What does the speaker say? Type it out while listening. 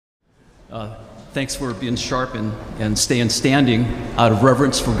Thanks for being sharp and staying standing out of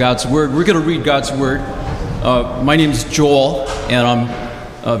reverence for God's Word. We're going to read God's Word. My name is Joel, and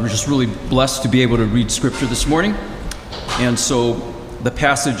I'm just really blessed to be able to read Scripture this morning. And so the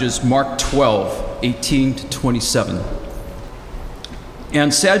passage is Mark 12, 18 to 27.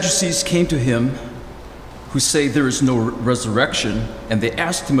 And Sadducees came to him who say there is no resurrection, and they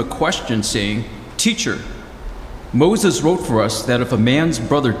asked him a question, saying, "Teacher, Moses wrote for us that if a man's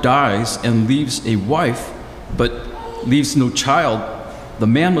brother dies and leaves a wife, but leaves no child, the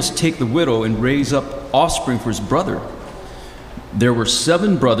man must take the widow and raise up offspring for his brother. There were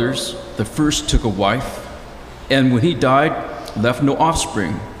 7 brothers. The first took a wife, and when he died, left no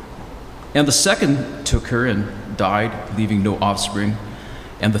offspring. And the second took her and died, leaving no offspring,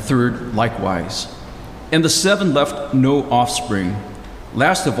 and the third likewise. And the 7 left no offspring.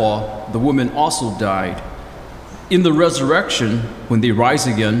 Last of all, the woman also died. In the resurrection, when they rise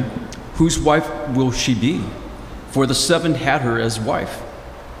again, whose wife will she be? For the 7 had her as wife."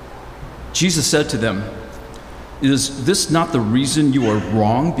 Jesus said to them, "Is this not the reason you are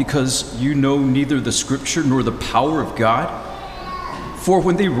wrong, because you know neither the Scripture nor the power of God? For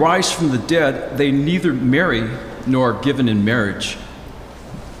when they rise from the dead, they neither marry nor are given in marriage,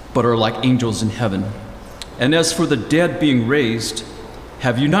 but are like angels in heaven. And as for the dead being raised,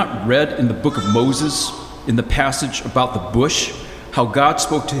 have you not read in the book of Moses, in the passage about the bush, how God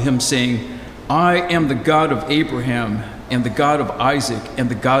spoke to him, saying, 'I am the God of Abraham, and the God of Isaac, and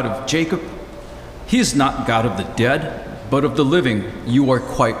the God of Jacob'? He is not God of the dead, but of the living. You are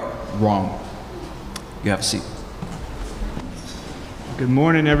quite wrong." You have a seat. Good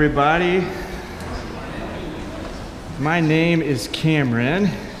morning, everybody. My name is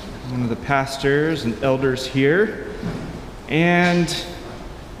Cameron, one of the pastors and elders here. And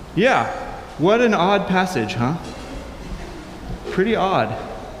yeah, what an odd passage, huh? Pretty odd.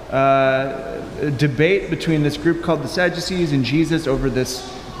 A debate between this group called the Sadducees and Jesus over this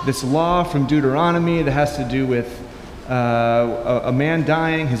law from Deuteronomy that has to do with a man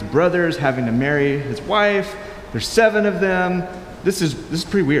dying, his brothers having to marry his wife. There's 7 of them. This is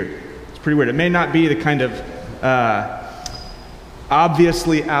pretty weird. It's pretty weird. It may not be the kind of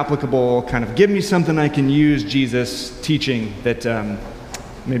obviously applicable kind of give me something I can use Jesus teaching that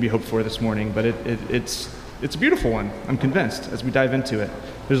maybe hope for this morning, but it's a beautiful one, I'm convinced, as we dive into it.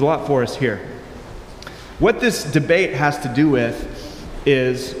 There's a lot for us here. What this debate has to do with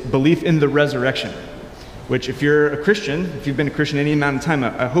is belief in the resurrection, which if you're a Christian, if you've been a Christian any amount of time,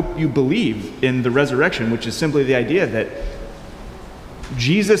 I hope you believe in the resurrection, which is simply the idea that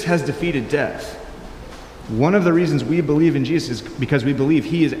Jesus has defeated death. One of the reasons we believe in Jesus is because we believe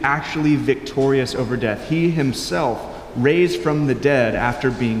he is actually victorious over death. He himself raised from the dead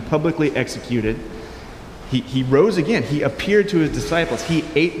after being publicly executed. He rose again. He appeared to his disciples. He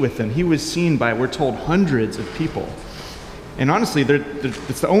ate with them. He was seen by, we're told, hundreds of people. And honestly,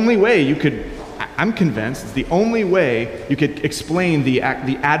 it's the only way you could, I'm convinced, it's the only way you could explain the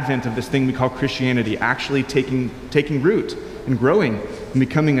advent of this thing we call Christianity actually taking root and growing and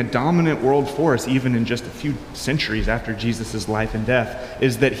becoming a dominant world force even in just a few centuries after Jesus' life and death,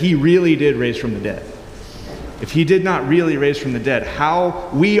 is that he really did raise from the dead. If he did not really raise from the dead, how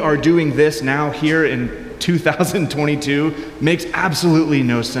we are doing this now here in 2022 makes absolutely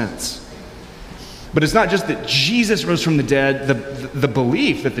no sense. But it's not just that Jesus rose from the dead, the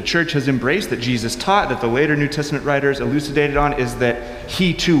belief that the church has embraced, that Jesus taught, that the later New Testament writers elucidated on, is that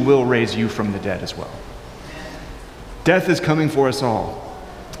he too will raise you from the dead as well. Death is coming for us all,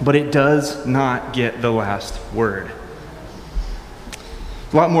 but it does not get the last word.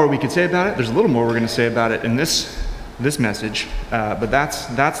 A lot more we could say about it. There's a little more we're going to say about it in this message, but that's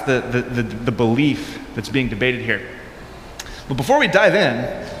the belief that's being debated here. But before we dive in,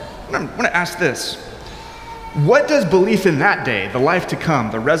 I want to ask this. What does belief in that day, the life to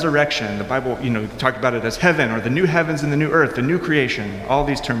come, the resurrection, the Bible, talked about it as heaven, or the new heavens and the new earth, the new creation, all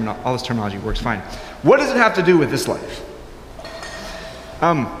this terminology works fine. What does it have to do with this life?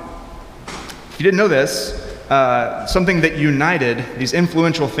 If you didn't know this, something that united these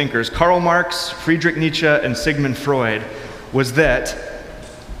influential thinkers, Karl Marx, Friedrich Nietzsche, and Sigmund Freud, was that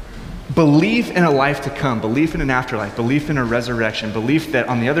belief in a life to come, belief in an afterlife, belief in a resurrection, belief that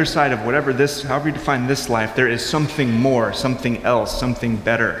on the other side of however you define this life, there is something more, something else, something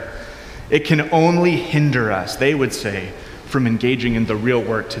better. It can only hinder us, they would say, from engaging in the real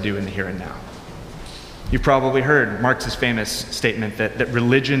work to do in the here and now. You've probably heard Marx's famous statement that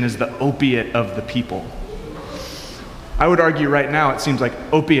religion is the opiate of the people. I would argue right now it seems like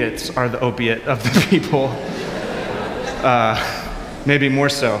opiates are the opiate of the people. Maybe more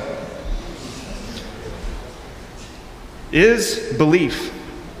so. Is belief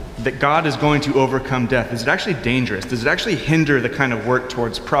that God is going to overcome death, is it actually dangerous? Does it actually hinder the kind of work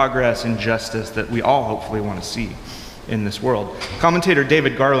towards progress and justice that we all hopefully want to see in this world? Commentator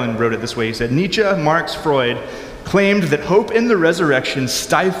David Garland wrote it this way. He said, Nietzsche, Marx, Freud claimed that hope in the resurrection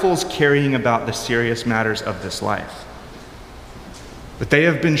stifles carrying about the serious matters of this life. But they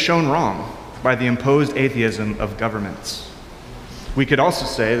have been shown wrong by the imposed atheism of governments. We could also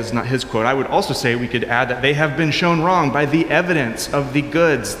say, this is not his quote, I would also say we could add that they have been shown wrong by the evidence of the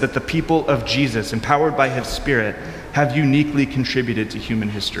goods that the people of Jesus, empowered by his Spirit, have uniquely contributed to human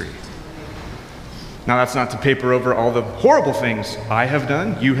history. Now, that's not to paper over all the horrible things I have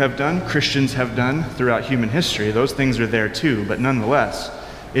done, you have done, Christians have done throughout human history. Those things are there too, but nonetheless,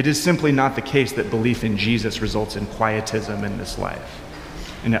 it is simply not the case that belief in Jesus results in quietism in this life,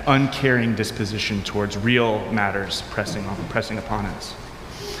 in an uncaring disposition towards real matters pressing upon us.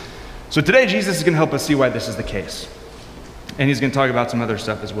 So today, Jesus is going to help us see why this is the case. And he's going to talk about some other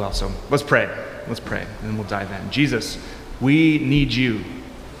stuff as well. So let's pray. Let's pray, and then we'll dive in. Jesus, we need you.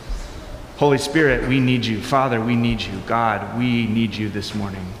 Holy Spirit, we need you. Father, we need you. God, we need you this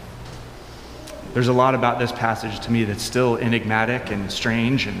morning. There's a lot about this passage to me that's still enigmatic and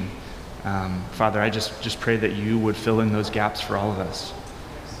strange. And Father, I just pray that you would fill in those gaps for all of us.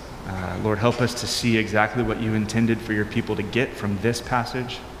 Lord, help us to see exactly what you intended for your people to get from this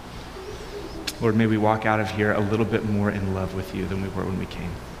passage. Lord, may we walk out of here a little bit more in love with you than we were when we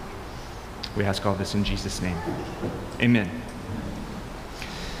came. We ask all this in Jesus' name. Amen.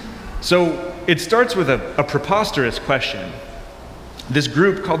 So it starts with a preposterous question. This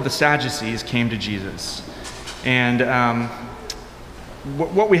group called the Sadducees came to Jesus. And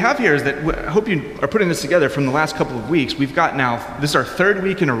what we have here is that, I hope you are putting this together from the last couple of weeks. We've got now, this is our third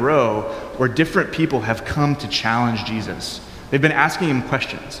week in a row where different people have come to challenge Jesus. They've been asking him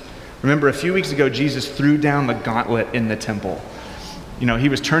questions. Remember, a few weeks ago, Jesus threw down the gauntlet in the temple. You know, he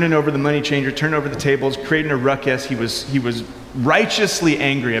was turning over the money changer, turning over the tables, creating a ruckus. He was righteously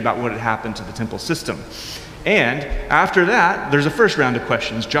angry about what had happened to the temple system. And after that, there's a first round of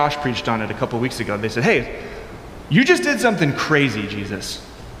questions. Josh preached on it a couple weeks ago. They said, hey, you just did something crazy, Jesus.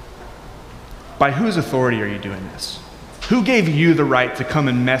 By whose authority are you doing this? Who gave you the right to come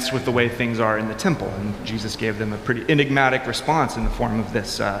and mess with the way things are in the temple? And Jesus gave them a pretty enigmatic response in the form of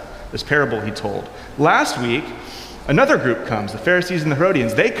this parable he told. Last week, another group comes, the Pharisees and the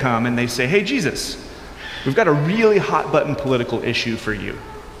Herodians. They come and they say, hey, Jesus, we've got a really hot-button political issue for you.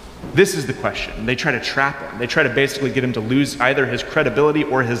 This is the question. They try to trap him. They try to basically get him to lose either his credibility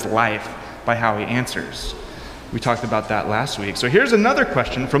or his life by how he answers. We talked about that last week. So here's another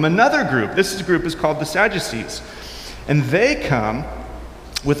question from another group. This group is called the Sadducees. And they come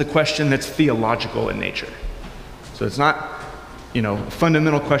with a question that's theological in nature. So it's not, a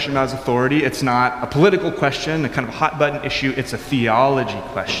fundamental question about his authority. It's not a political question, a kind of hot button issue. It's a theology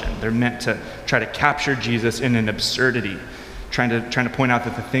question. They're meant to try to capture Jesus in an absurdity, trying to point out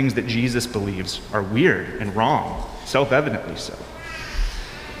that the things that Jesus believes are weird and wrong, self-evidently so.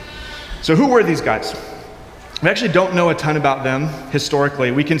 So who were these guys? We actually don't know a ton about them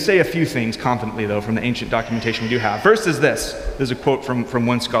historically. We can say a few things confidently, though, from the ancient documentation we do have. First is this. There's a quote from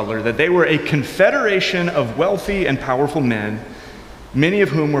one scholar, that they were a confederation of wealthy and powerful men, many of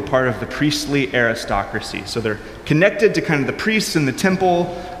whom were part of the priestly aristocracy. So they're connected to kind of the priests in the temple.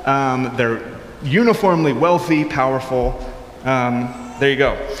 They're uniformly wealthy, powerful. There you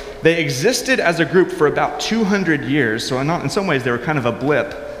go. They existed as a group for about 200 years. So in some ways, they were kind of a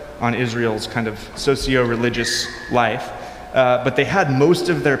blip on Israel's kind of socio-religious life. But they had most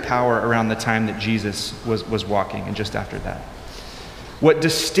of their power around the time that Jesus was walking and just after that. What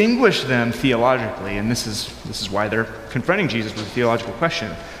distinguished them theologically, and this is why they're confronting Jesus with a theological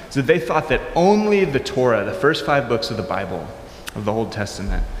question, is that they thought that only the Torah, the first 5 books of the Bible, of the Old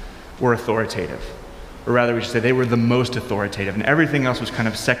Testament, were authoritative. Or rather, we should say they were the most authoritative, and everything else was kind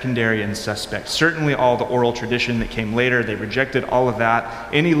of secondary and suspect. Certainly all the oral tradition that came later, they rejected all of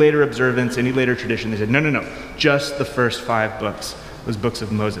that. Any later observance, any later tradition, they said, no, just the first 5 books, those books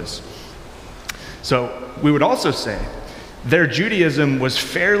of Moses. So we would also say their Judaism was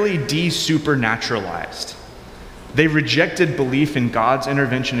fairly de-supernaturalized. They rejected belief in God's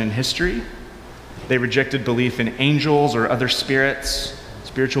intervention in history. They rejected belief in angels or other spirits,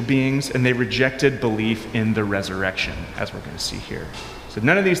 spiritual beings, and they rejected belief in the resurrection, as we're going to see here. So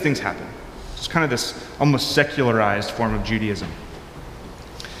none of these things happen. It's kind of this almost secularized form of Judaism.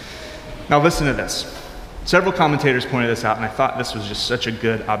 Now listen to this. Several commentators pointed this out, and I thought this was just such a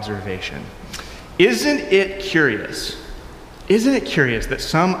good observation. Isn't it curious that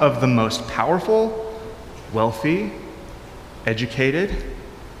some of the most powerful, wealthy, educated,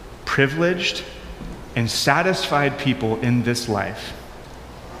 privileged, and satisfied people in this life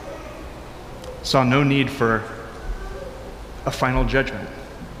saw no need for a final judgment.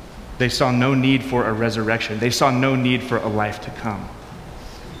 They saw no need for a resurrection. They saw no need for a life to come.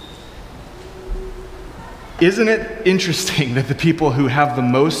 Isn't it interesting that the people who have the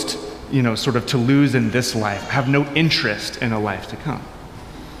most, sort of to lose in this life have no interest in a life to come?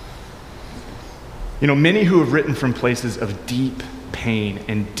 Many who have written from places of deep pain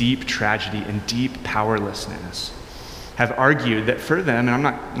and deep tragedy and deep powerlessness have argued that for them, and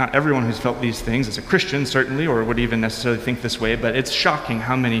not everyone who's felt these things is a Christian, certainly, or would even necessarily think this way, but it's shocking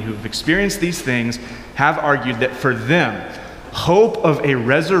how many who've experienced these things have argued that for them, hope of a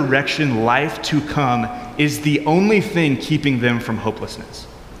resurrection life to come is the only thing keeping them from hopelessness.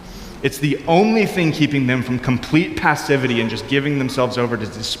 It's the only thing keeping them from complete passivity and just giving themselves over to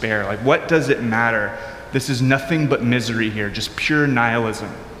despair. Like, what does it matter? This is nothing but misery here, just pure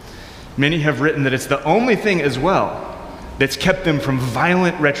nihilism. Many have written that it's the only thing as well that's kept them from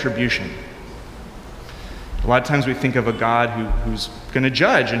violent retribution. A lot of times we think of a God who's going to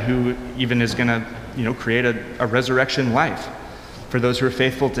judge and who even is going to, create a resurrection life for those who are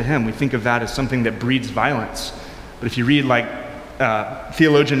faithful to him. We think of that as something that breeds violence. But if you read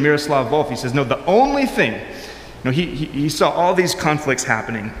theologian Miroslav Volf, he says, no, the only thing, he saw all these conflicts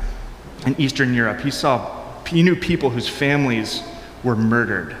happening in Eastern Europe. He knew people whose families were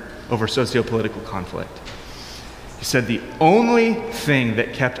murdered over socio-political conflict. He said the only thing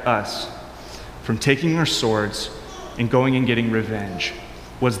that kept us from taking our swords and going and getting revenge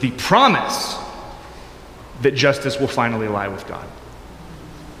was the promise that justice will finally lie with God.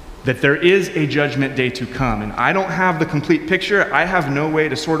 That there is a judgment day to come. And I don't have the complete picture. I have no way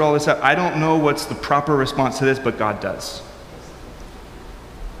to sort all this out. I don't know what's the proper response to this, but God does.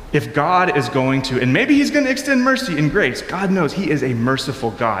 If God is going to, and maybe he's going to extend mercy and grace. God knows he is a merciful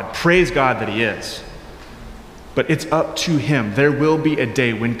God. Praise God that he is. But it's up to him. There will be a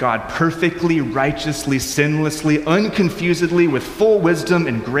day when God perfectly, righteously, sinlessly, unconfusedly, with full wisdom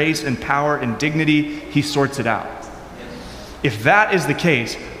and grace and power and dignity, he sorts it out. If that is the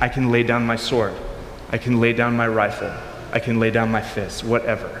case, I can lay down my sword. I can lay down my rifle. I can lay down my fists,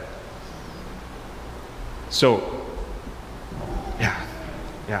 whatever. So,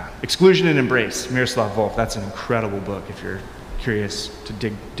 yeah. Exclusion and Embrace, Miroslav Volf. That's an incredible book if you're curious to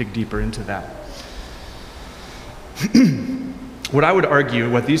dig deeper into that. What I would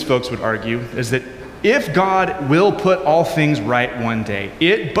argue, what these folks would argue, is that if God will put all things right one day,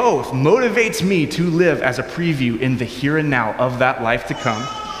 it both motivates me to live as a preview in the here and now of that life to come,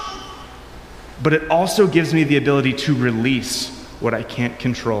 but it also gives me the ability to release what I can't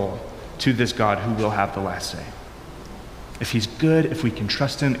control to this God who will have the last say. If he's good, if we can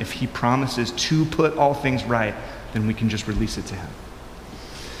trust him, if he promises to put all things right, then we can just release it to him.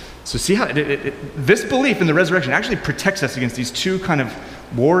 So see how this belief in the resurrection actually protects us against these two kind of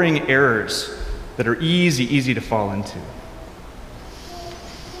warring errors that are easy to fall into.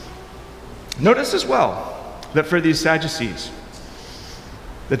 Notice as well that for these Sadducees,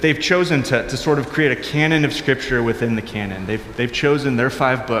 that they've chosen to sort of create a canon of scripture within the canon. They've chosen their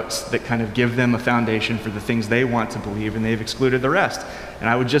 5 books that kind of give them a foundation for the things they want to believe, and they've excluded the rest. And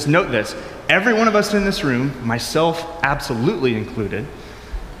I would just note this, every one of us in this room, myself absolutely included,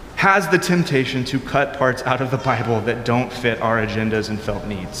 has the temptation to cut parts out of the Bible that don't fit our agendas and felt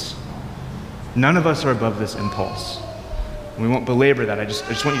needs. None of us are above this impulse. We won't belabor that. I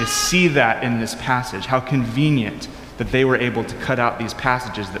just want you to see that in this passage, how convenient that they were able to cut out these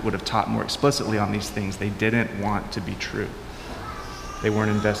passages that would have taught more explicitly on these things they didn't want to be true. They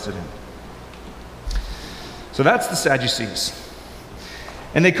weren't invested in. So that's the Sadducees.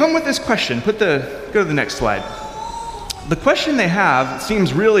 And they come with this question. Go to the next slide. The question they have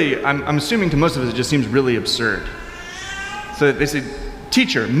seems really, I'm assuming to most of us, it just seems really absurd. So they say,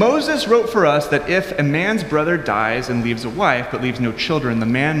 "Teacher, Moses wrote for us that if a man's brother dies and leaves a wife but leaves no children, the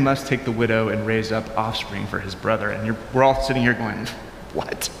man must take the widow and raise up offspring for his brother." And we're all sitting here going,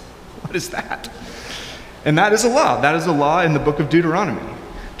 what? What is that? And that is a law. That is a law in the book of Deuteronomy.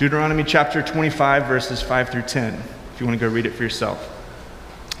 Deuteronomy chapter 25, verses 5 through 10, if you want to go read it for yourself.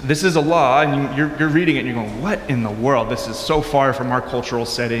 This is a law, and you're reading it and you're going, what in the world? This is so far from our cultural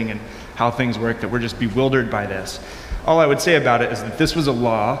setting and how things work that we're just bewildered by this. All I would say about it is that this was a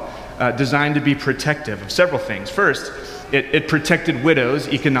law designed to be protective of several things. First, it protected widows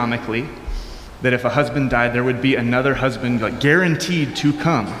economically, that if a husband died, there would be another husband guaranteed to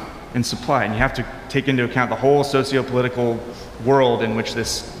come and supply. And you have to take into account the whole socio-political world in which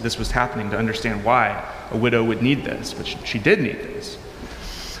this was happening to understand why a widow would need this, but she did need this.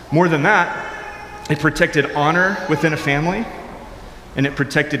 More than that, it protected honor within a family, and it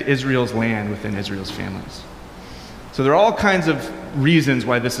protected Israel's land within Israel's families. So there are all kinds of reasons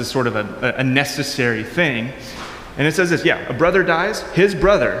why this is sort of a necessary thing. And it says this, a brother dies, his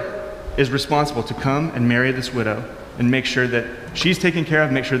brother is responsible to come and marry this widow and make sure that she's taken care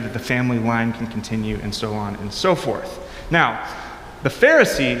of, make sure that the family line can continue, and so on and so forth. Now, the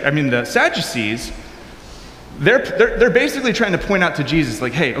Sadducees, they're basically trying to point out to Jesus,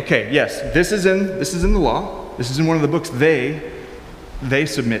 like, hey, okay, yes, this is in the law. This is in one of the books they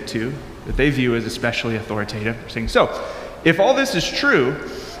submit to, that they view as especially authoritative. They're saying, so, if all this is true,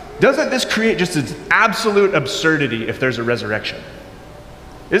 doesn't this create just an absolute absurdity if there's a resurrection?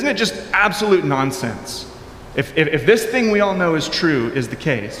 Isn't it just absolute nonsense? If this thing we all know is true is the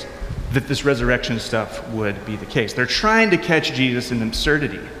case, that this resurrection stuff would be the case. They're trying to catch Jesus in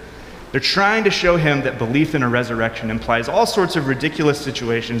absurdity. They're trying to show him that belief in a resurrection implies all sorts of ridiculous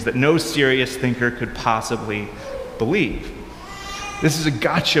situations that no serious thinker could possibly believe. This is a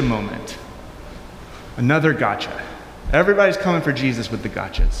gotcha moment. Another gotcha. Everybody's coming for Jesus with the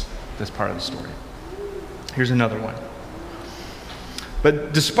gotchas, this part of the story. Here's another one.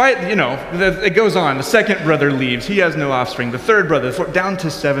 But despite, it goes on. The second brother leaves. He has no offspring. The third brother, down to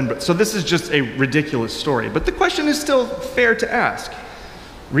 7. So this is just a ridiculous story. But the question is still fair to ask.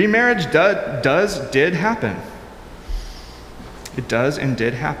 Remarriage did happen. It does and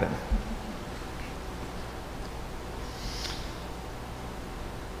did happen.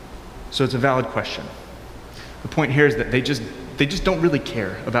 So it's a valid question. The point here is that they just don't really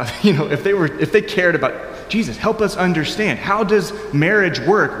care about, if they cared about, Jesus, help us understand, how does marriage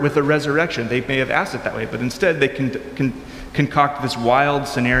work with a resurrection? They may have asked it that way, but instead they concoct this wild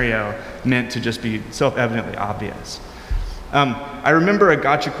scenario meant to just be self-evidently obvious. I remember a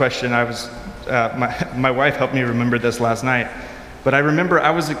gotcha question. My wife helped me remember this last night, but I remember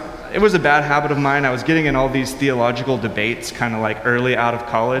it was a bad habit of mine. I was getting in all these theological debates kind of like early out of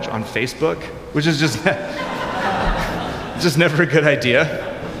college on Facebook, which is just just never a good idea.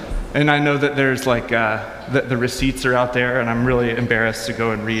 And I know that there's like, the receipts are out there, and I'm really embarrassed to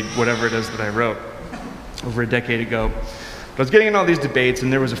go and read whatever it is that I wrote over a decade ago. But I was getting in all these debates,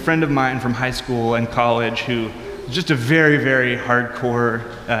 and there was a friend of mine from high school and college who was just a very, very hardcore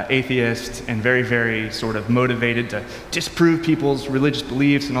atheist and very, very sort of motivated to disprove people's religious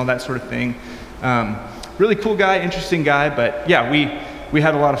beliefs and all that sort of thing. Really cool guy, interesting guy, but yeah, we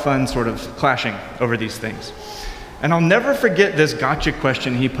had a lot of fun sort of clashing over these things. And I'll never forget this gotcha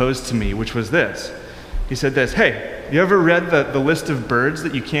question he posed to me, which was this. He said this, hey, you ever read the list of birds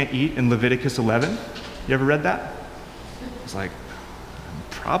that you can't eat in Leviticus 11? You ever read that? I was like,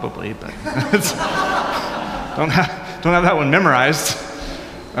 probably, but don't have that one memorized.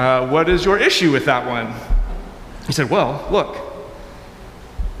 What is your issue with that one? He said, well, look,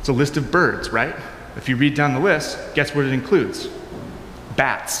 it's a list of birds, right? If you read down the list, guess what it includes?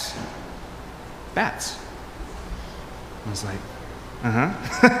 Bats. Bats. I was like,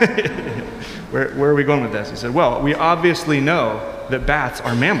 where are we going with this? He said, well, we obviously know that bats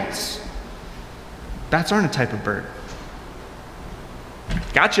are mammals. Bats aren't a type of bird.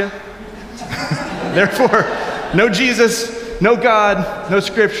 Gotcha. Therefore, no Jesus, no God, no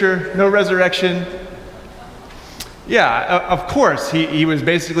scripture, no resurrection. Yeah, of course, he was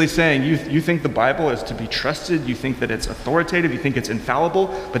basically saying, you think the Bible is to be trusted, you think that it's authoritative, you think it's infallible,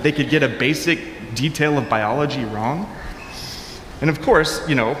 but they could get a basic detail of biology wrong? And of course,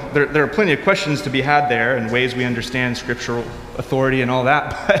 there are plenty of questions to be had there and ways we understand scriptural authority and all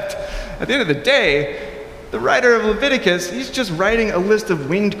that, but at the end of the day, the writer of Leviticus, he's just writing a list of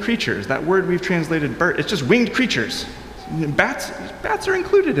winged creatures. That word we've translated bird, it's just winged creatures. Bats are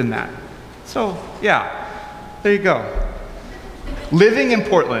included in that. So, yeah, there you go. Living in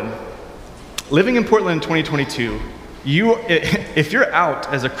Portland in 2022, if you're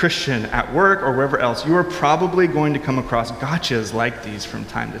out as a Christian at work or wherever else, you are probably going to come across gotchas like these from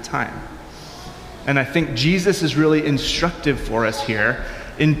time to time. And I think Jesus is really instructive for us here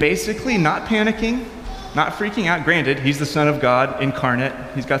in basically not panicking, not freaking out. Granted, he's the Son of God incarnate.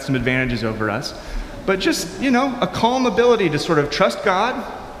 He's got some advantages over us. But just, a calm ability to sort of trust God,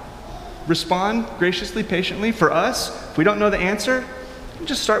 respond graciously, patiently. For us, if we don't know the answer,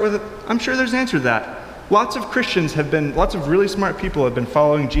 just start with it. I'm sure there's an answer to that. Lots of really smart people have been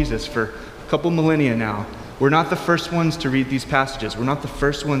following Jesus for a couple millennia now. We're not the first ones to read these passages. We're not the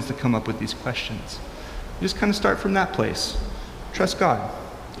first ones to come up with these questions. You just kind of start from that place. Trust God,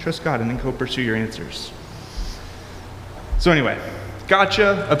 and then go pursue your answers. So anyway,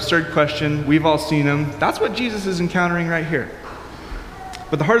 gotcha, absurd question. We've all seen them. That's what Jesus is encountering right here.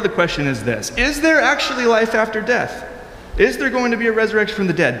 But the heart of the question is this. Is there actually life after death? Is there going to be a resurrection from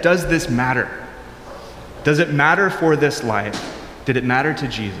the dead? Does this matter? Does it matter for this life? Did it matter to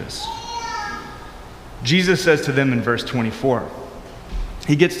Jesus? Jesus says to them in verse 24,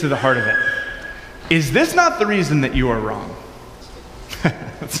 he gets to the heart of it. Is this not the reason that you are wrong?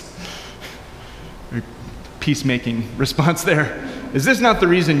 That's a very peacemaking response there. Is this not the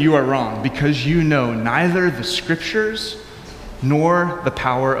reason you are wrong? Because you know neither the scriptures nor the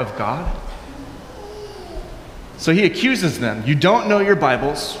power of God? So he accuses them. You don't know your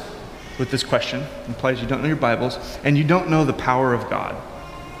Bibles with this question. It implies you don't know your Bibles, and you don't know the power of God.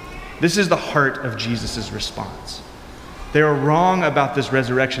 This is the heart of Jesus' response. They are wrong about this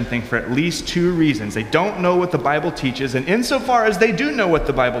resurrection thing for at least two reasons. They don't know what the Bible teaches, and insofar as they do know what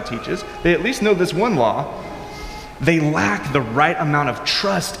the Bible teaches, they at least know this one law. They lack the right amount of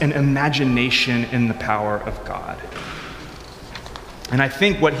trust and imagination in the power of God. And I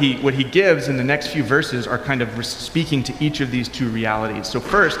think what he gives in the next few verses are kind of speaking to each of these two realities. So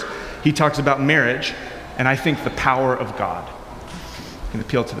first, he talks about marriage, and I think the power of God. I can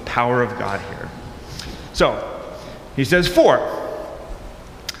appeal to the power of God here. So, he says, "For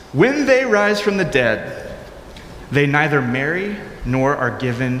when they rise from the dead, they neither marry nor are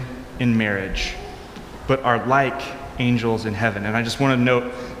given in marriage, but are like angels in heaven." And I just want to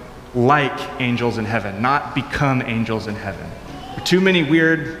note, like angels in heaven, not become angels in heaven. There are too many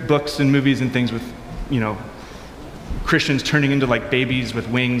weird books and movies and things with, Christians turning into like babies with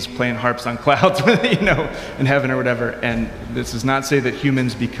wings playing harps on clouds, in heaven or whatever. And this does not say that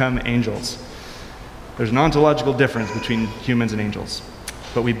humans become angels. There's an ontological difference between humans and angels,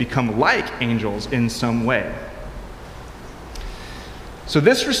 but we become like angels in some way. So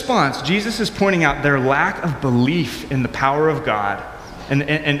this response, Jesus is pointing out their lack of belief in the power of God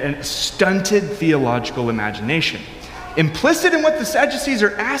and stunted theological imagination. Implicit in what the Sadducees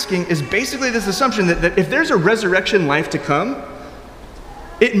are asking is basically this assumption that if there's a resurrection life to come,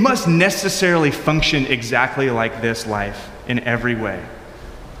 it must necessarily function exactly like this life in every way.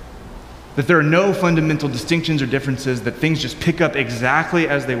 That there are no fundamental distinctions or differences, that things just pick up exactly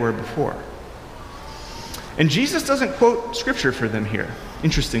as they were before. And Jesus doesn't quote scripture for them here,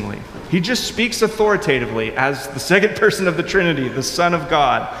 interestingly. He just speaks authoritatively as the second person of the Trinity, the Son of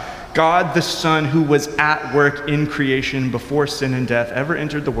God. God the Son, who was at work in creation before sin and death ever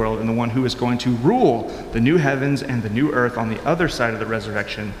entered the world, and the one who is going to rule the new heavens and the new earth on the other side of the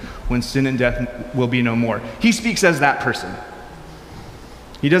resurrection when sin and death will be no more. He speaks as that person.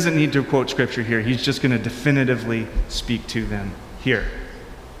 He doesn't need to quote scripture here. He's just going to definitively speak to them here.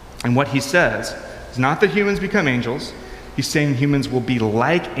 And what he says is not that humans become angels. He's saying humans will be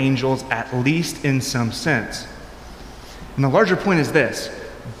like angels, at least in some sense. And the larger point is this: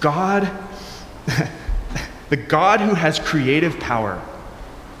 God, the God who has creative power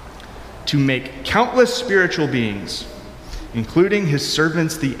to make countless spiritual beings, including his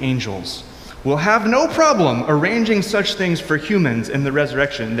servants, the angels, will have no problem arranging such things for humans in the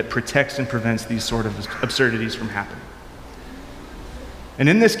resurrection that protects and prevents these sort of absurdities from happening. And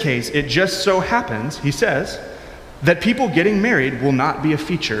in this case, it just so happens, he says, that people getting married will not be a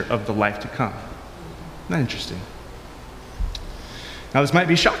feature of the life to come. Isn't that interesting? Now, this might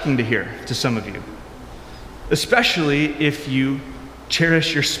be shocking to hear to some of you, especially if you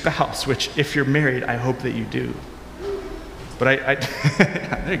cherish your spouse, which, if you're married, I hope that you do. But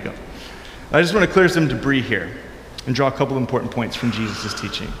there you go. I just want to clear some debris here and draw a couple important points from Jesus'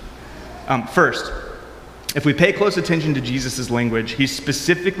 teaching. First, if we pay close attention to Jesus' language, he's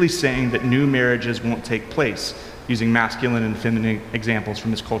specifically saying that new marriages won't take place, using masculine and feminine examples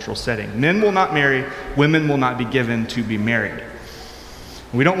from his cultural setting. Men will not marry, women will not be given to be married.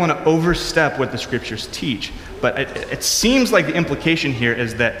 We don't want to overstep what the scriptures teach, but it seems like the implication here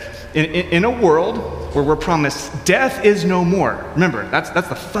is that in a world where we're promised death is no more, remember, that's the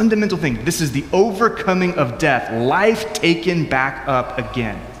fundamental thing. This is the overcoming of death, life taken back up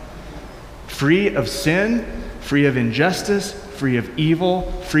again. Free of sin, free of injustice, free of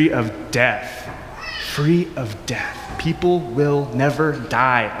evil, free of death. Free of death. People will never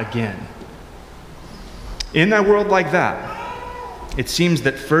die again. In a world like that, it seems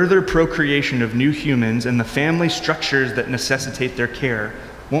that further procreation of new humans and the family structures that necessitate their care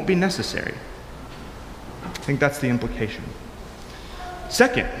won't be necessary. I think that's the implication.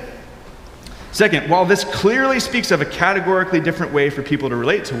 Second, while this clearly speaks of a categorically different way for people to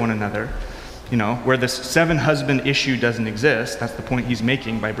relate to one another, where this 7-husband issue doesn't exist, that's the point he's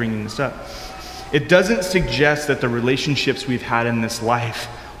making by bringing this up, it doesn't suggest that the relationships we've had in this life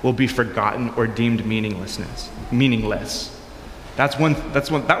will be forgotten or deemed meaningless. That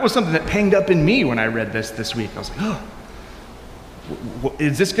was something that panged up in me when I read this week. I was like, oh,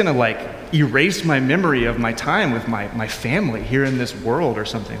 is this going to erase my memory of my time with my family here in this world or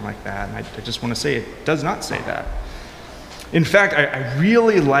something like that? And I just want to say it does not say that. In fact, I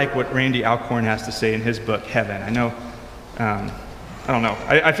really like what Randy Alcorn has to say in his book, Heaven. I know I don't know.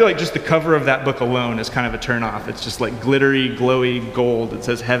 I feel like just the cover of that book alone is kind of a turnoff. It's just like glittery, glowy gold. It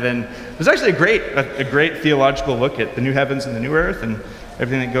says heaven. It's actually a great theological look at the new heavens and the new earth and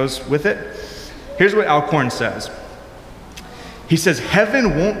everything that goes with it. Here's what Alcorn says. He says,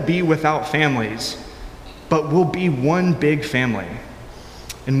 heaven won't be without families, but will be one big family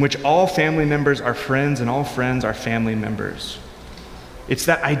in which all family members are friends and all friends are family members. It's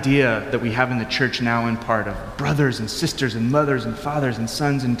that idea that we have in the church now in part of brothers and sisters and mothers and fathers and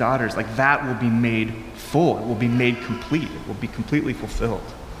sons and daughters. Like that will be made full. It will be made complete. It will be completely fulfilled.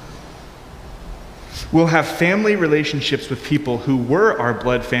 We'll have family relationships with people who were our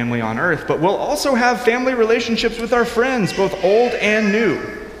blood family on earth, but we'll also have family relationships with our friends, both old and new.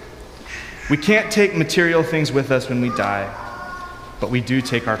 We can't take material things with us when we die, but we do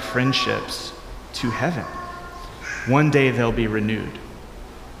take our friendships to heaven. One day they'll be renewed.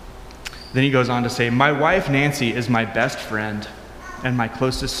 Then he goes on to say, my wife Nancy is my best friend and my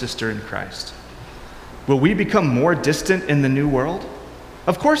closest sister in Christ. Will we become more distant in the new world?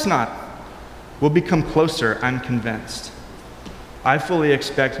 Of course not. We'll become closer, I'm convinced. I fully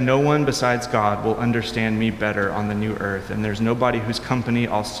expect no one besides God will understand me better on the new earth, and there's nobody whose company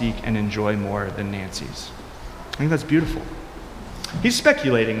I'll seek and enjoy more than Nancy's. I think that's beautiful. He's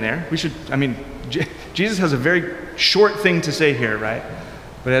speculating there. Jesus has a very short thing to say here, right?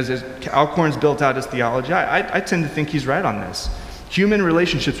 But as Alcorn's built out his theology, I tend to think he's right on this. Human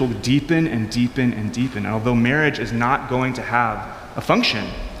relationships will deepen and deepen and deepen. And although marriage is not going to have a function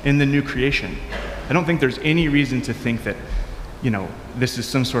in the new creation, I don't think there's any reason to think that, this is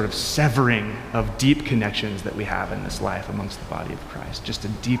some sort of severing of deep connections that we have in this life amongst the body of Christ. Just a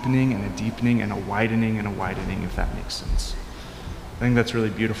deepening and a deepening and a widening, if that makes sense. I think that's really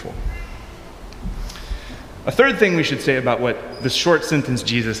beautiful. A third thing we should say about what the short sentence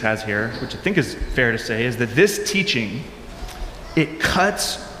Jesus has here, which I think is fair to say, is that this teaching, it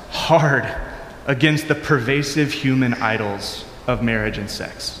cuts hard against the pervasive human idols of marriage and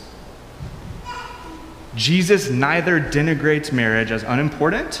sex. Jesus neither denigrates marriage as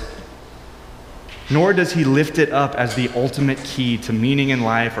unimportant, nor does he lift it up as the ultimate key to meaning in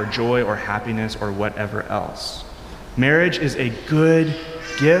life or joy or happiness or whatever else. Marriage is a good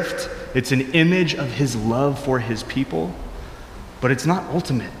gift. It's an image of his love for his people, but it's not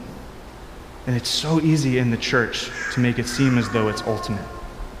ultimate. And it's so easy in the church to make it seem as though it's ultimate.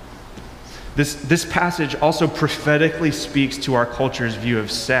 This passage also prophetically speaks to our culture's view of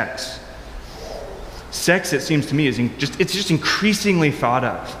sex. Sex, it seems to me, it's just increasingly thought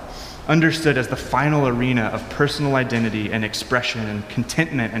of, understood as the final arena of personal identity and expression and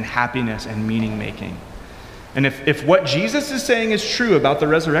contentment and happiness and meaning making. And if what Jesus is saying is true about the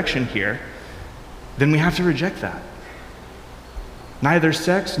resurrection here, then we have to reject that. Neither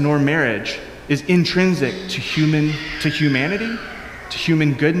sex nor marriage is intrinsic to humanity, to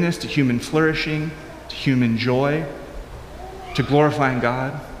human goodness, to human flourishing, to human joy, to glorifying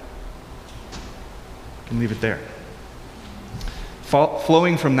God. I can leave it there.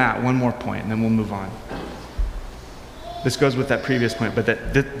 Flowing from that, one more point, and then we'll move on. This goes with that previous point, but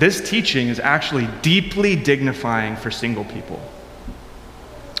that this teaching is actually deeply dignifying for single people.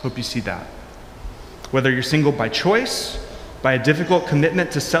 Hope you see that. Whether you're single by choice, by a difficult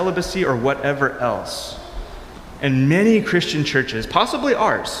commitment to celibacy, or whatever else. And many Christian churches, possibly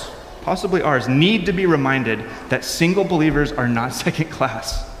ours, need to be reminded that single believers are not second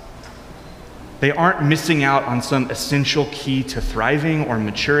class. They aren't missing out on some essential key to thriving or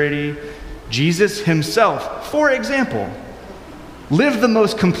maturity. Jesus himself, for example, lived the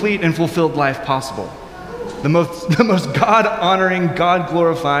most complete and fulfilled life possible. The most God-honoring,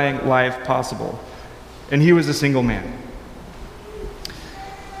 God-glorifying life possible. And he was a single man.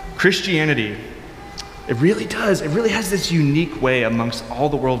 Christianity, it really has this unique way amongst all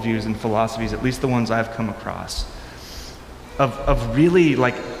the worldviews and philosophies, at least the ones I've come across, of really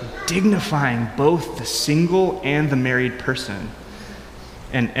dignifying both the single and the married person.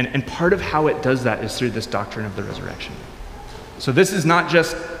 And part of how it does that is through this doctrine of the resurrection. So this is not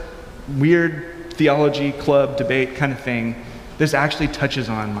just weird theology club debate kind of thing. This actually touches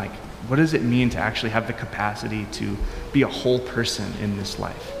on what does it mean to actually have the capacity to be a whole person in this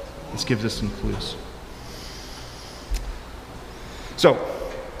life? This gives us some clues. So,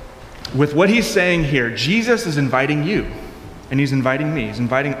 with what he's saying here, Jesus is inviting you, and he's inviting me. He's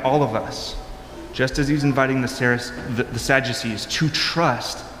inviting all of us, just as he's inviting the Sadducees, to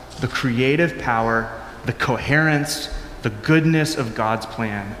trust the creative power, the coherence, the goodness of God's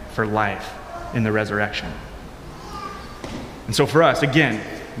plan for life in the resurrection. And so for us, again,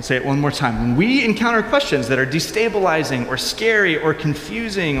 I'll say it one more time. When we encounter questions that are destabilizing or scary or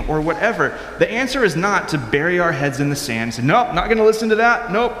confusing or whatever, the answer is not to bury our heads in the sand and say, nope, not going to listen to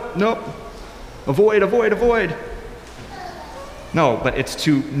that. Nope, nope. Avoid, avoid, avoid. No, but it's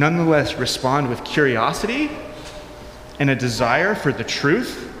to nonetheless respond with curiosity and a desire for the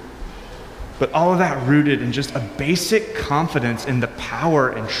truth, but all of that rooted in just a basic confidence in the power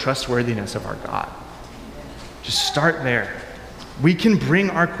and trustworthiness of our God. Just start there. We can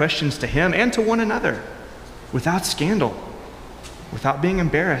bring our questions to Him and to one another without scandal, without being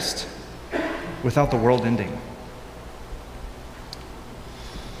embarrassed, without the world ending.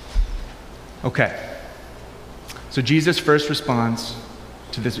 Okay. So Jesus first responds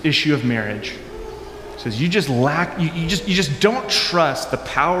to this issue of marriage. He says, you just don't trust the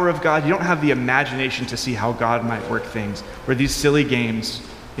power of God. You don't have the imagination to see how God might work things, where these silly games,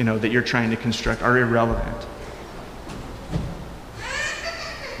 that you're trying to construct are irrelevant.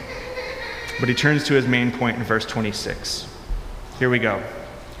 But he turns to his main point in verse 26. Here we go.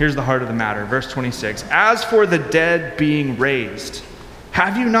 Here's the heart of the matter. Verse 26. As for the dead being raised,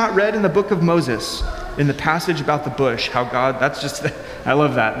 have you not read in the book of Moses, in the passage about the bush, how God, I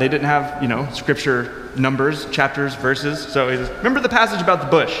love that. They didn't have, scripture numbers, chapters, verses. So he says, remember the passage about the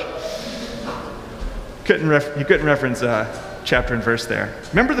bush. He couldn't reference chapter and verse there.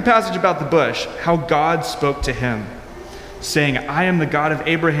 Remember the passage about the bush, how God spoke to him, saying, I am the God of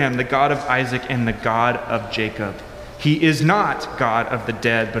Abraham, the God of Isaac, and the God of Jacob. He is not God of the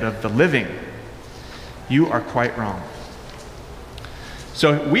dead, but of the living. You are quite wrong.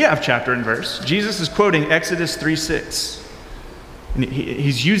 So we have chapter and verse. Jesus is quoting Exodus 3:6. And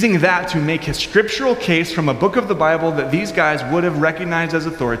he's using that to make his scriptural case from a book of the Bible that these guys would have recognized as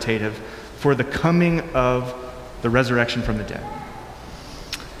authoritative for the coming of the resurrection from the dead.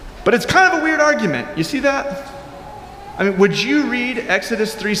 But it's kind of a weird argument. You see that? I mean, would you read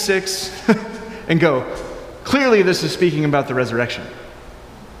Exodus 3:6 and go, clearly this is speaking about the resurrection?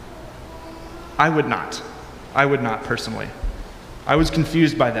 I would not. I would not personally. I was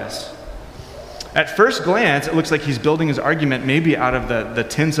confused by this. At first glance, it looks like he's building his argument maybe out of the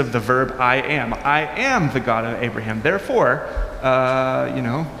tense of the verb I am. I am the God of Abraham. Therefore,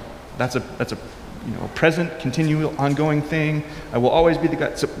 that's a present, continual, ongoing thing. I will always be the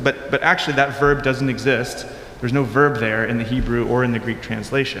God. So, but actually, that verb doesn't exist. There's no verb there in the Hebrew or in the Greek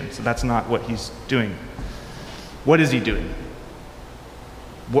translation. So that's not what he's doing. What is he doing?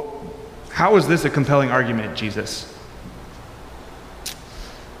 How is this a compelling argument, Jesus?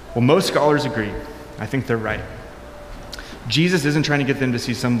 Well, most scholars agree. I think they're right. Jesus isn't trying to get them to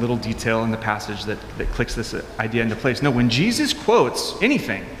see some little detail in the passage that clicks this idea into place. No, when Jesus quotes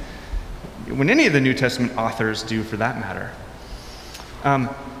anything, when any of the New Testament authors do for that matter,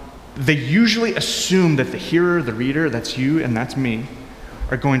 they usually assume that the hearer, the reader, that's you and that's me,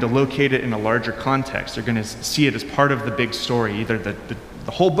 are going to locate it in a larger context. They're going to see it as part of the big story, either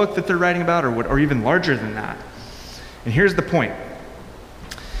the whole book that they're writing about or even larger than that. And here's the point.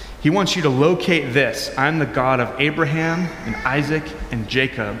 He wants you to locate this. I'm the God of Abraham and Isaac and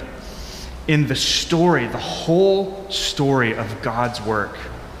Jacob in the story, the whole story of God's work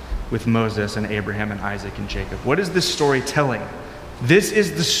with Moses and Abraham and Isaac and Jacob. What is this story telling? This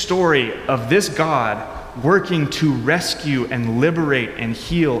is the story of this God working to rescue and liberate and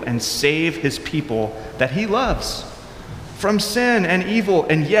heal and save his people that he loves from sin and evil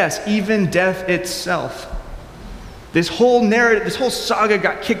and, yes, even death itself. This whole narrative, this whole saga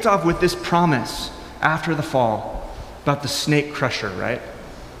got kicked off with this promise after the fall about the snake crusher, right?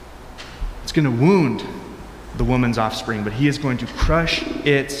 It's going to wound the woman's offspring, but he is going to crush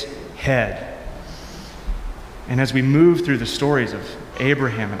its head. And as we move through the stories of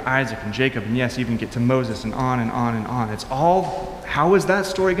Abraham and Isaac and Jacob, and yes, even get to Moses and on and on and on, it's all, how is that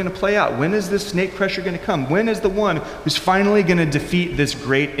story going to play out? When is this snake crusher going to come? When is the one who's finally going to defeat this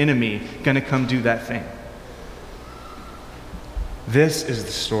great enemy going to come do that thing? This is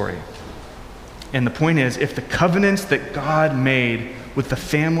the story. And the point is, if the covenants that God made with the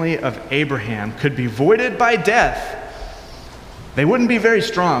family of Abraham could be voided by death, they wouldn't be very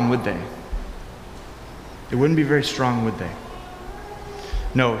strong, would they? They wouldn't be very strong, would they?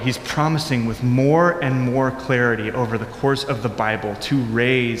 No, he's promising with more and more clarity over the course of the Bible to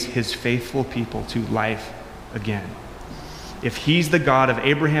raise his faithful people to life again. If he's the God of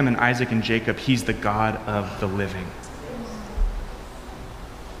Abraham and Isaac and Jacob, he's the God of the living.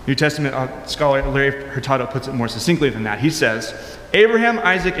 New Testament scholar Larry Hurtado puts it more succinctly than that. He says, Abraham,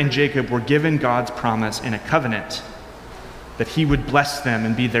 Isaac, and Jacob were given God's promise in a covenant that he would bless them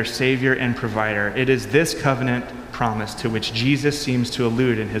and be their savior and provider. It is this covenant promise to which Jesus seems to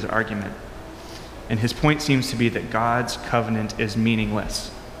allude in his argument. And his point seems to be that God's covenant is meaningless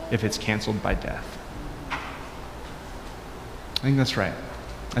if it's canceled by death. I think that's right.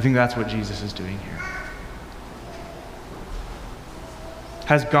 I think that's what Jesus is doing here.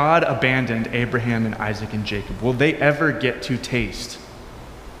 Has God abandoned Abraham and Isaac and Jacob? Will they ever get to taste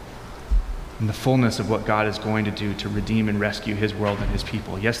in the fullness of what God is going to do to redeem and rescue his world and his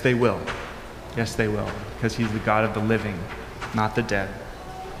people? Yes, they will. Yes, they will, because he's the God of the living, not the dead.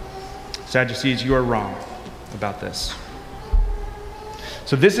 Sadducees, you are wrong about this.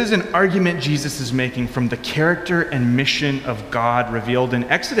 So this is an argument Jesus is making from the character and mission of God revealed in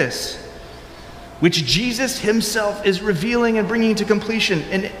Exodus, which Jesus himself is revealing and bringing to completion.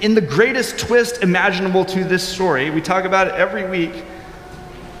 And in the greatest twist imaginable to this story, we talk about it every week,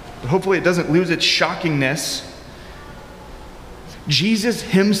 but hopefully it doesn't lose its shockingness. Jesus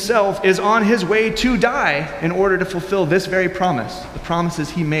himself is on his way to die in order to fulfill this very promise, the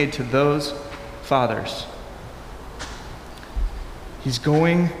promises he made to those fathers. He's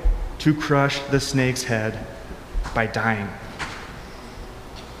going to crush the snake's head by dying.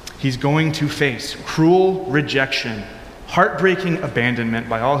 He's going to face cruel rejection, heartbreaking abandonment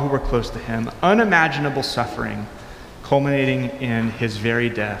by all who were close to him, unimaginable suffering, culminating in his very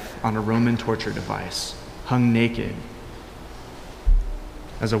death on a Roman torture device, hung naked,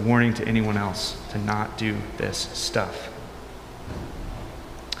 as a warning to anyone else to not do this stuff.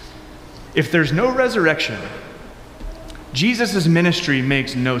 If there's no resurrection, Jesus' ministry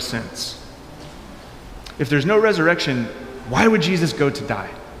makes no sense. If there's no resurrection, why would Jesus go to die?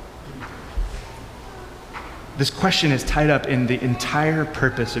 This question is tied up in the entire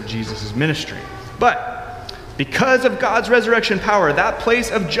purpose of Jesus' ministry. But because of God's resurrection power, that place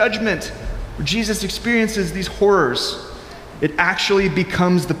of judgment where Jesus experiences these horrors, it actually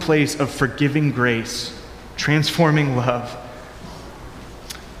becomes the place of forgiving grace, transforming love,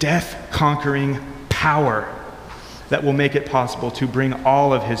 death-conquering power that will make it possible to bring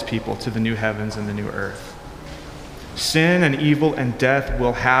all of his people to the new heavens and the new earth. Sin and evil and death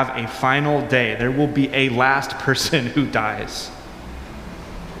will have a final day. There will be a last person who dies.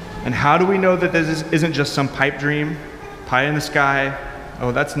 And how do we know that this isn't just some pipe dream, pie in the sky?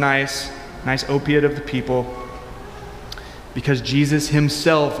 Oh, that's nice opiate of the people. Because Jesus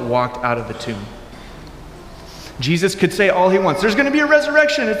himself walked out of the tomb. Jesus could say all he wants. There's going to be a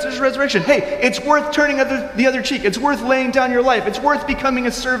resurrection. There's a resurrection. Hey, it's worth turning the other cheek. It's worth laying down your life. It's worth becoming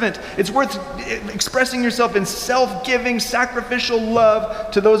a servant. It's worth expressing yourself in self-giving, sacrificial love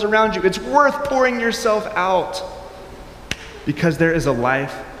to those around you. It's worth pouring yourself out because there is a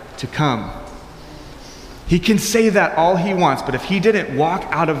life to come. He can say that all he wants, but if he didn't walk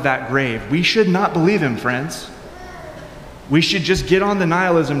out of that grave, we should not believe him, friends. We should just get on the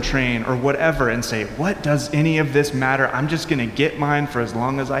nihilism train or whatever and say, what does any of this matter? I'm just going to get mine for as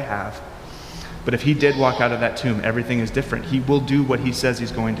long as I have. But if he did walk out of that tomb, everything is different. He will do what he says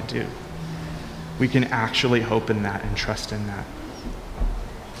he's going to do. We can actually hope in that and trust in that.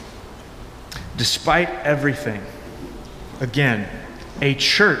 Despite everything, again, a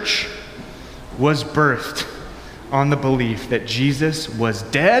church was birthed on the belief that Jesus was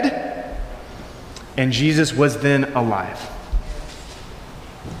dead and Jesus was then alive.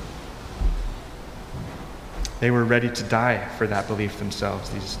 They were ready to die for that belief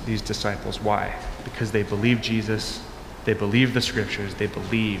themselves, these disciples. Why? Because they believed Jesus, they believed the scriptures, they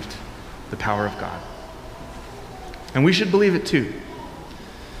believed the power of God. And we should believe it too.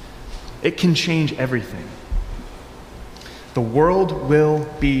 It can change everything. The world will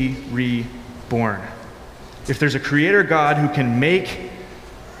be reborn. If there's a creator God who can make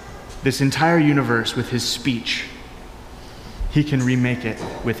this entire universe with his speech, he can remake it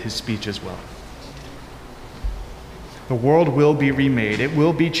with his speech as well. The world will be remade. It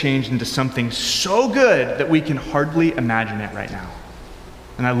will be changed into something so good that we can hardly imagine it right now.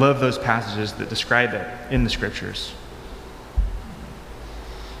 And I love those passages that describe it in the scriptures.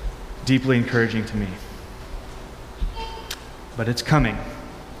 Deeply encouraging to me. But it's coming.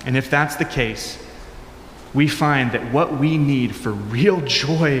 And if that's the case, we find that what we need for real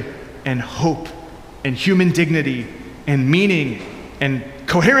joy and hope and human dignity and meaning and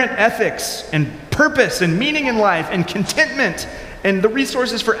coherent ethics and purpose and meaning in life and contentment and the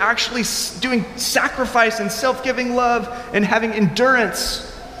resources for actually doing sacrifice and self-giving love and having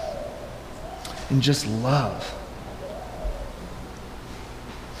endurance and just love.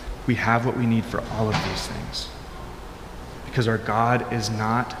 We have what we need for all of these things. Because our God is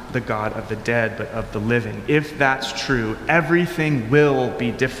not the God of the dead, but of the living. If that's true, everything will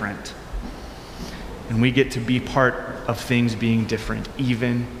be different. And we get to be part of things being different,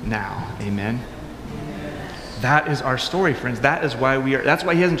 even now. Amen? That is our story, friends. That's why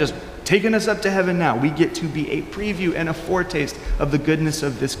he hasn't just taken us up to heaven now. We get to be a preview and a foretaste of the goodness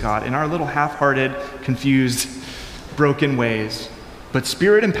of this God in our little half-hearted, confused, broken ways, but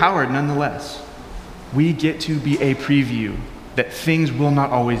spirit-empowered nonetheless. We get to be a preview that things will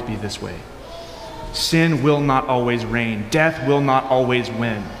not always be this way. Sin will not always reign. Death will not always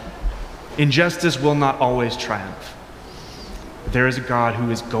win. Injustice will not always triumph. There is a God who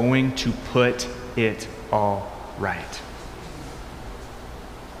is going to put it all right.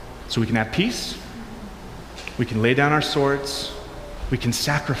 So we can have peace. We can lay down our swords. We can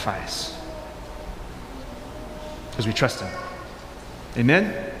sacrifice because we trust him.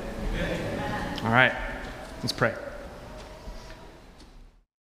 Amen? Amen. All right, let's pray.